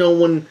 just no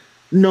one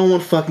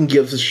fucking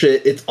gives a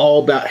shit. It's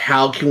all about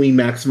how can we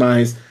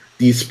maximize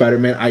these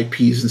Spider-Man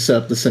IPs and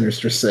set up the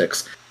Sinister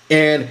Six.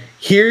 And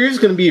here's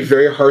going to be a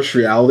very harsh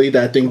reality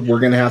that I think we're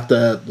going to have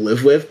to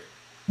live with.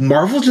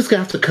 Marvel's just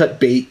gonna have to cut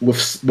bait with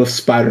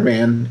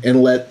Spider-Man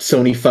and let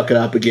Sony fuck it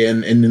up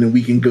again, and then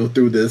we can go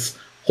through this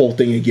whole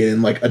thing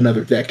again like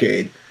another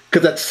decade.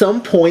 Because at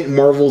some point,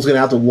 Marvel's gonna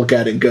have to look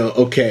at it and go,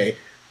 okay,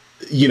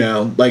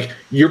 like,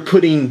 you're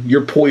putting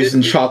your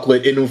poison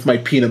chocolate in with my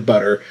peanut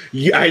butter.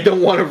 I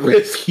don't want to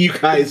risk you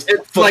guys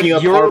fucking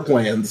up our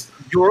plans.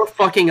 You're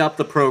fucking up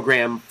the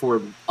program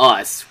for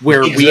us,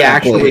 where we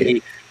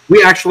actually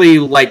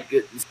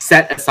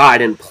set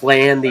aside and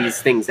plan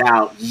these things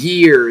out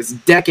years,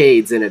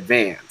 decades in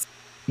advance.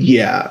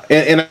 Yeah,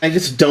 and I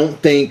just don't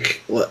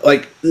think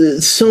like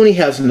Sony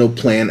has no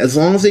plan. As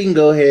long as they can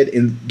go ahead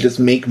and just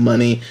make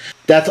money,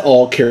 that's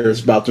all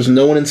cares about. There's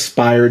no one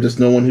inspired. There's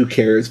no one who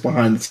cares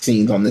behind the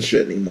scenes on this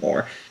shit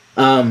anymore.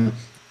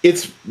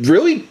 It's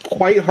really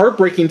quite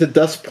heartbreaking to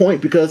Dust's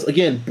point because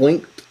again,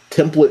 blank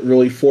template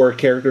really for a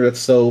character that's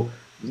so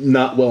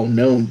not well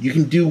known. You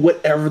can do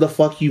whatever the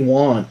fuck you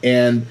want,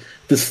 and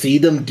to see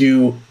them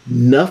do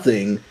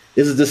nothing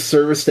is a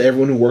disservice to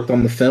everyone who worked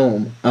on the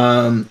film.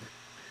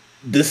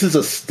 This is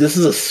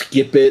a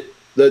skip it.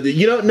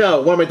 You don't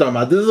know what am I talking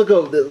about? This is a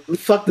go.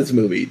 Fuck this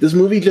movie. This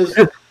movie just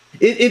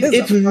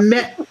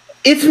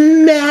it's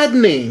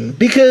maddening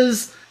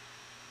because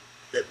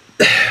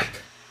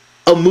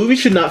a movie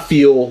should not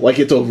feel like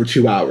it's over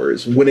 2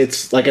 hours when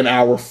it's like an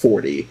hour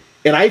 40.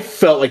 And I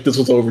felt like this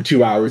was over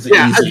 2 hours.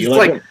 Yeah, easy.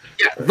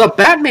 The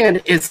Batman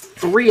is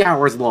 3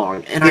 hours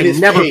long, and I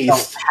never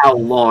felt how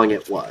long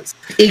it was.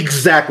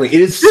 Exactly,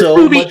 it is this so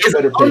movie much is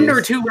better.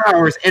 Under 2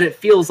 hours, and it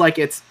feels like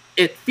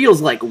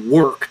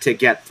work to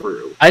get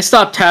through. I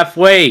stopped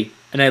halfway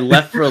and I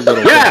left for a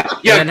little bit, and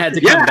then had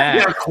to come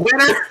back. Yeah,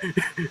 quitter.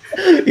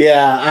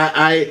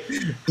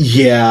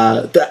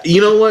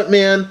 You know what,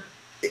 man?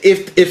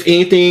 If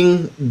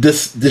anything,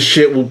 this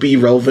shit will be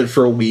relevant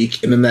for a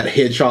week, and then that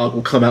hedgehog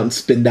will come out and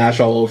spin dash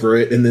all over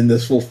it, and then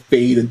this will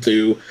fade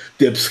into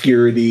the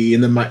obscurity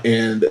and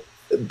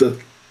the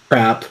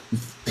crap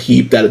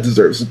heap that it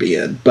deserves to be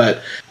in.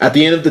 But at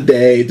the end of the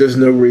day, there's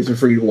no reason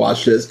for you to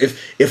watch this.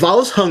 If I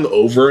was hung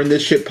over and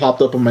this shit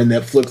popped up on my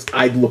Netflix,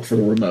 I'd look for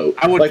the remote.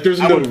 There's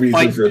no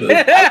reason for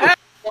this.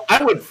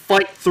 I would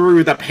fight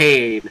through the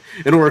pain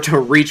in order to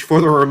reach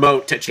for the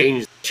remote to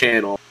change the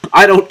channel.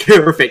 I don't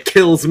care if it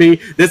kills me.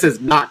 This is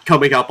not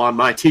coming up on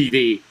my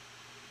TV.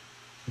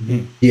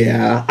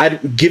 Yeah,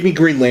 I'd give me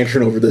Green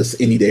Lantern over this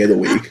any day of the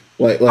week.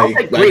 I'll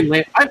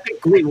take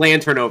Green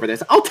Lantern over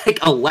this. I'll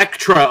take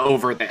Elektra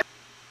over this.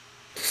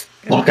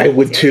 Fuck, I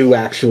would too,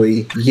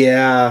 actually.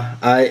 Yeah,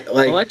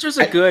 Elektra's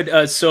a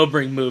good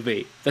sobering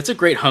movie. That's a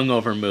great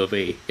hungover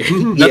movie.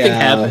 Nothing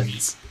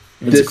happens.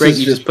 It's great.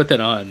 You just put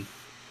that on.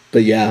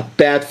 But yeah,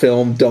 bad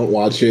film. Don't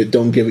watch it.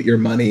 Don't give it your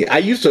money. I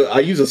use a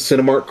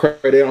Cinemark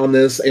credit on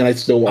this, and I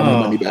still want my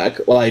money back.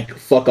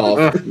 Fuck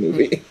off,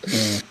 movie.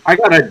 I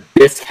got a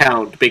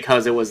discount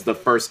because it was the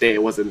first day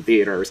it was in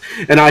theaters,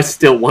 and I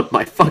still want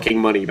my fucking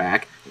money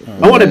back.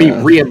 I want to be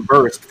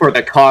reimbursed for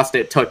the cost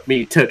it took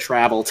me to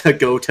travel to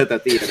go to the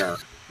theater.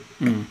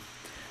 So you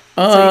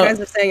guys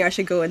are saying I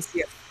should go and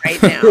see it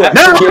right now?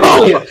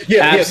 No!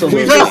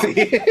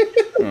 Absolutely.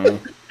 No!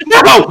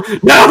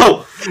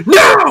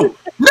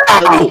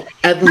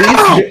 At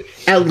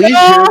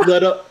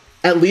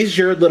least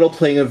Jared Leto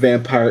playing a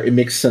vampire. It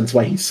makes sense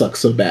why he sucks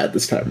so bad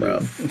this time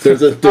around.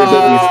 There's at least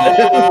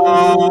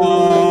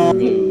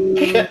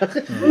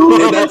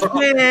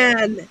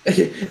man.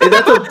 And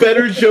that's a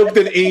better joke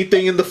than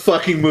anything in the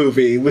fucking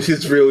movie, which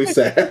is really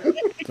sad.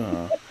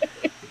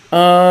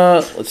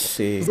 Let's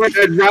see.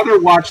 I'd rather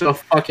watch a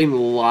fucking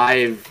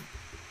live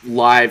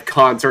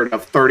concert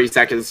of 30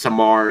 Seconds to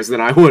Mars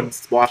than I would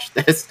watch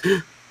this.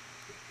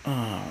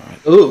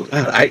 Oh,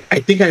 I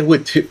think I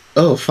would too.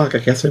 Oh, fuck, I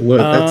guess I would.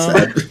 That's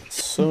sad.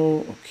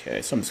 So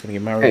I'm just gonna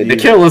give my review. Hey, The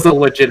Kill is a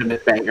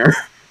legitimate banger.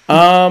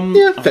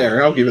 Yeah,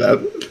 fair. I'll give you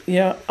that.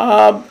 Yeah.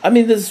 I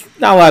mean, there's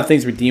not a lot of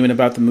things redeeming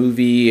about the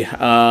movie.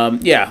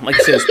 Yeah, like I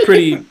said, it's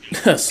pretty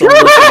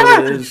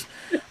soulless.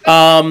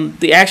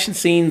 The action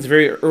scenes,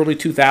 very early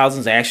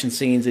 2000s action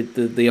scenes.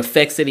 The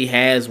effects that he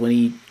has when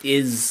he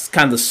is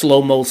kind of the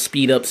slow mo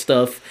speed up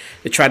stuff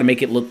to try to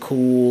make it look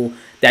cool.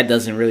 That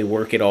doesn't really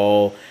work at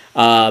all.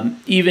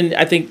 Even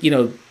I think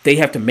they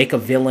have to make a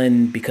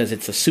villain because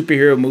it's a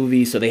superhero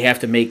movie, so they have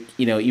to make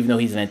even though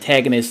he's an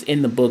antagonist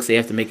in the books, they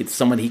have to make it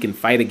someone he can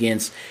fight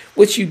against,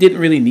 which you didn't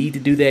really need to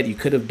do that. You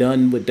could have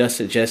done what Dust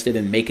suggested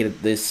and make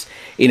it this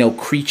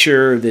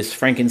creature, this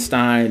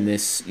Frankenstein,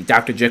 this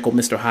Dr. Jekyll,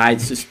 Mr.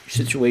 Hyde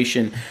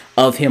situation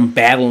of him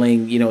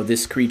battling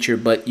this creature,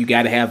 but you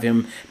got to have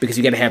him because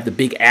you got to have the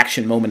big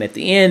action moment at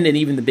the end, and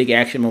even the big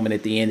action moment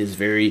at the end is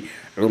very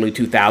early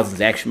 2000s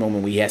action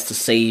moment where he has to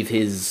save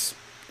his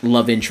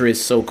love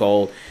interest,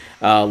 so-called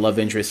love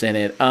interest in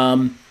it.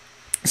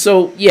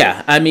 So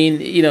yeah, I mean,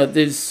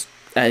 there's,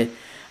 and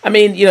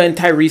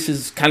Tyrese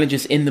is kind of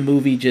just in the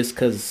movie just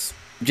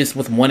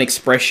with one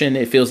expression.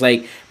 It feels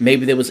like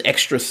maybe there was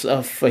extra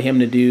stuff for him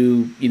to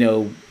do,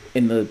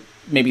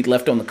 maybe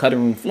left on the cutting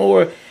room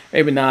floor,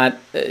 maybe not,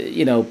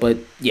 but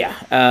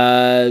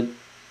yeah,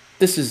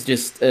 this is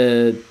just,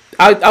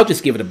 I'll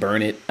just give it a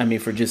burn it. I mean,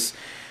 for just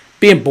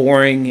being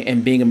boring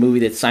and being a movie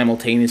that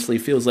simultaneously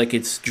feels like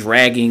it's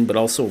dragging but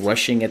also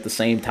rushing at the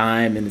same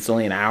time, and it's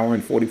only an hour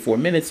and 44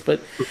 minutes,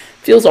 but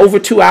feels over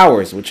 2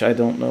 hours, which I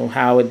don't know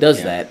how it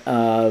does that.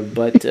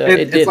 But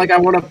it's like I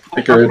want to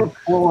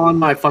pull on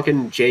my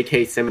fucking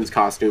J.K. Simmons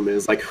costume.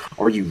 It's like,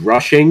 are you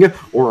rushing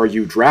or are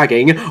you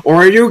dragging or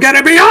are you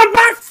gonna be on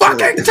my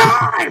fucking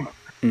time?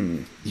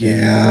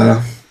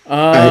 Yeah.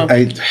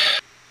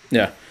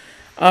 Yeah.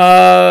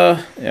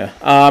 Yeah.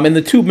 And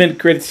the 2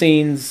 mid-credit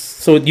scenes,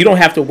 so you don't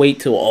have to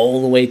wait till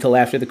all the way till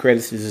after the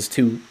credits. There's just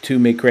two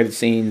mid-credit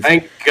scenes.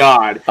 Thank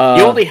God.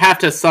 You only have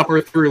to suffer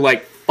through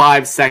like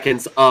 5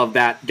 seconds of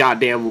that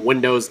goddamn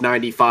Windows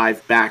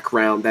 95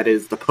 background that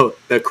is the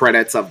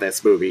credits of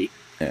this movie.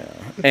 Yeah.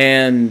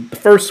 And the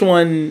first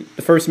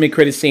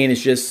mid-credit scene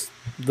is just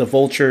the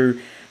Vulture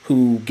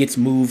who gets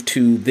moved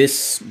to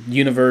this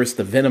universe,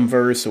 the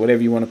Venomverse, or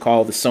whatever you want to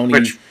call it, the Sony.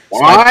 Which,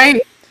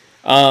 why?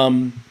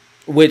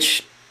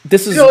 Which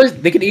this is.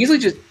 They could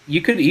easily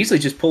you could easily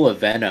just pull a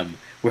Venom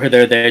where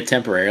they're there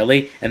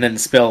temporarily, and then the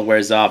spell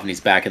wears off, and he's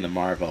back in the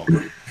Marvel.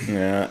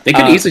 Yeah, they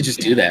could easily just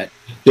do that.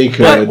 They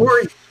could. Or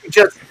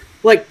just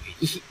like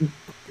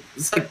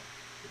it's like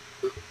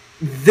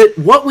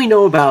what we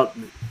know about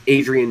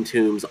Adrian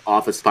Toomes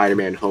off of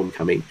Spider-Man: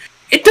 Homecoming.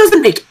 It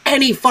doesn't make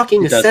any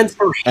fucking sense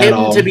for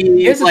him to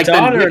be like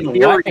the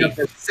Fury of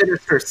the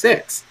Sinister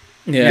Six.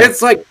 Yeah,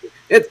 it's like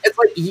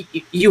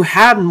you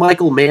have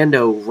Michael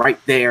Mando right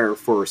there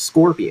for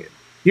Scorpion.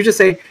 You just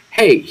say,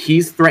 "Hey,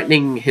 he's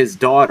threatening his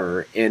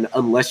daughter, and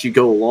unless you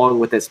go along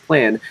with this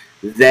plan,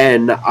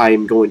 then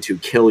I'm going to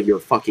kill your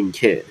fucking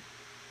kid."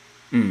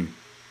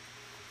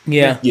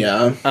 Yeah.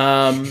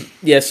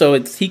 Yeah.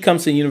 So he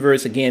comes to the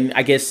universe again.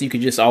 I guess you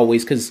could just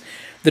always, because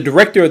the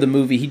director of the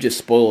movie, he just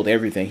spoiled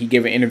everything. He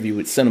gave an interview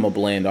with Cinema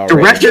Blend already.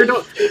 Director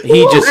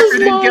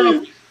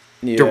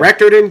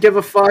didn't give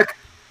a fuck.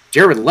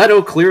 Jared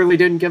Leto clearly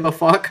didn't give a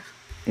fuck.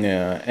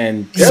 Yeah,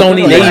 and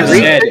Sony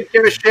didn't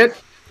give a shit.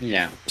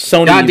 Yeah,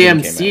 Sony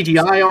goddamn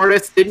CGI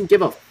artists didn't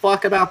give a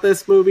fuck about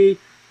this movie.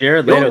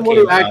 Jared Leto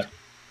came out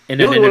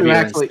in an interview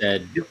and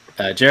said.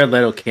 Jared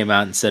Leto came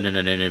out and said in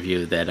an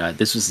interview that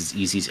this was his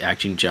easiest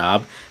acting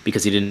job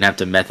because he didn't have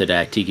to method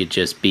act; he could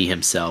just be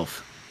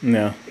himself.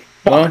 No,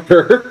 well,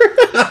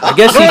 I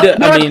guess he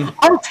did. I mean,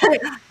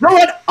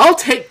 I'll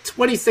take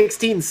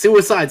 2016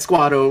 Suicide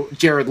Squad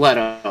Jared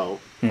Leto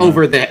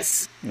over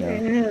this. Yeah.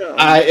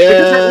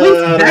 Because at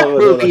least that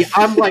movie,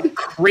 I'm like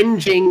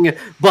cringing,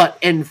 but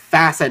in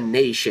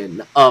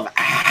fascination of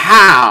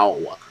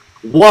how,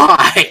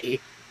 why.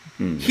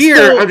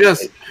 Here, I'm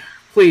just.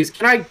 Please,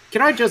 can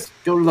I just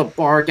go to the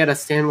bar, get a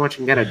sandwich,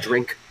 and get a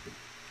drink?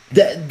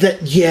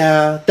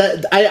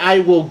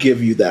 I will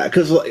give you that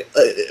because,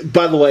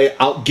 by the way,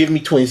 I'll give me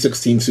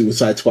 2016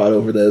 Suicide Squad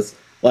over this.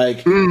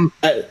 Like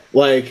that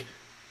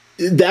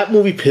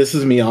movie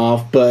pisses me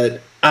off,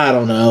 but I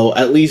don't know.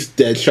 At least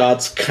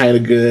Deadshot's kind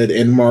of good,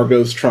 and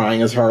Margot's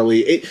trying as Harley.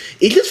 It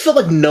just felt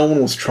like no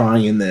one was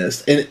trying in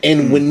this,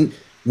 and when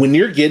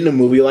you're getting a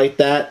movie like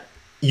that.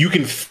 You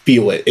can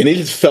feel it, and it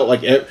just felt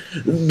like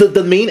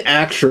the main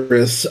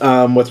actress,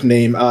 what's her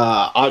name,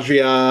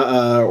 Adria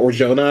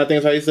Arjona, I think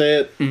is how you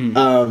say it.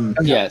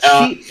 Yes,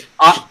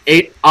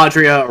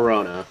 Adria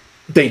Arjona.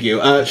 Thank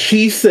you.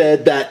 She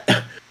said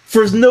that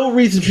for no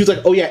reason she was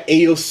like, "Oh yeah,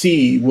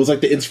 AOC was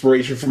like the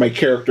inspiration for my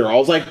character." I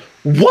was like,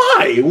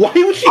 "Why? Why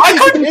would she?" I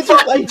couldn't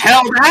fucking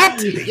tell that.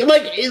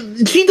 Like,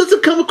 she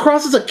doesn't come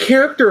across as a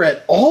character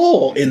at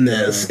all in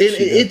this.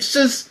 It's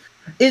just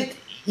it.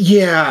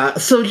 Yeah,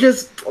 so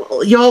just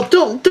y'all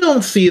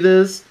don't see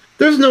this.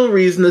 There's no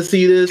reason to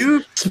see this.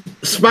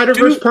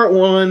 Spider-Verse Part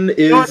 1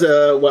 is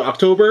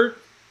October?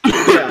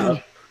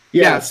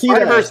 Yeah.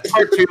 Spider-Verse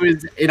Part 2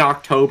 is in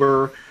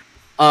October.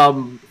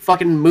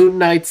 Fucking Moon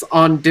Knight's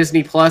on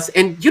Disney Plus,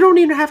 and you don't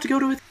even have to go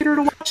to a theater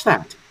to watch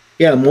that.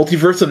 Yeah,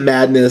 Multiverse of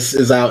Madness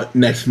is out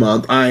next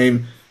month.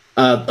 I'm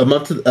a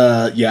month.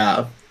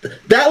 Yeah,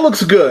 that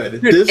looks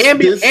good. Dude,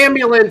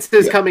 Ambulance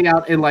is coming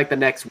out in like the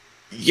next week.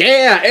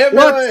 Yeah,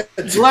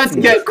 let's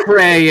get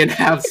cray and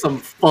have some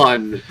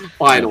fun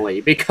finally,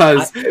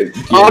 because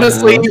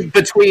honestly,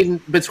 between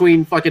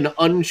fucking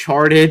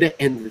Uncharted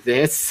and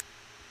this,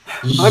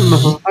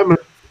 I'm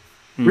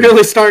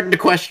really starting to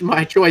question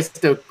my choice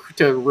to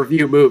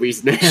review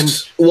movies, man.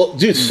 Well,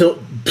 dude, so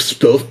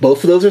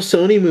both of those are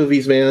Sony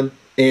movies, man,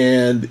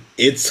 and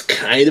it's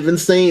kind of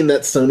insane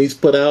that Sony's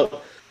put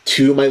out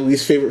 2 of my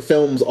least favorite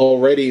films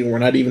already, and we're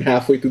not even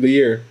halfway through the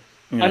year.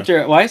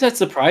 Hunter, why is that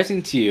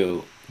surprising to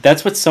you?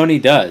 That's what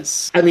Sony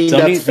does. I mean,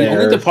 that's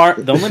fair.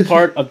 The only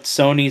part of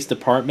Sony's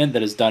department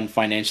that has done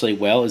financially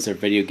well is their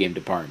video game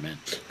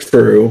department.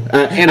 True.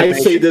 And I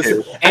say this,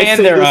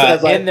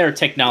 and their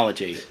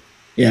technology.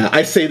 Yeah,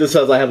 I say this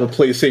as I have a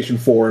PlayStation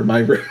 4 in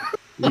my room.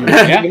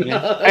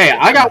 Hey,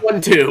 I got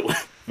one too.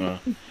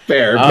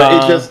 Fair,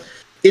 but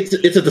it's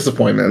a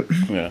disappointment.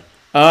 Yeah.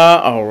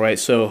 All right.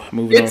 So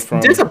moving on from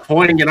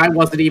disappointing, and I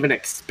wasn't even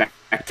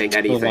expecting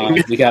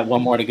anything. We got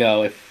one more to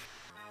go.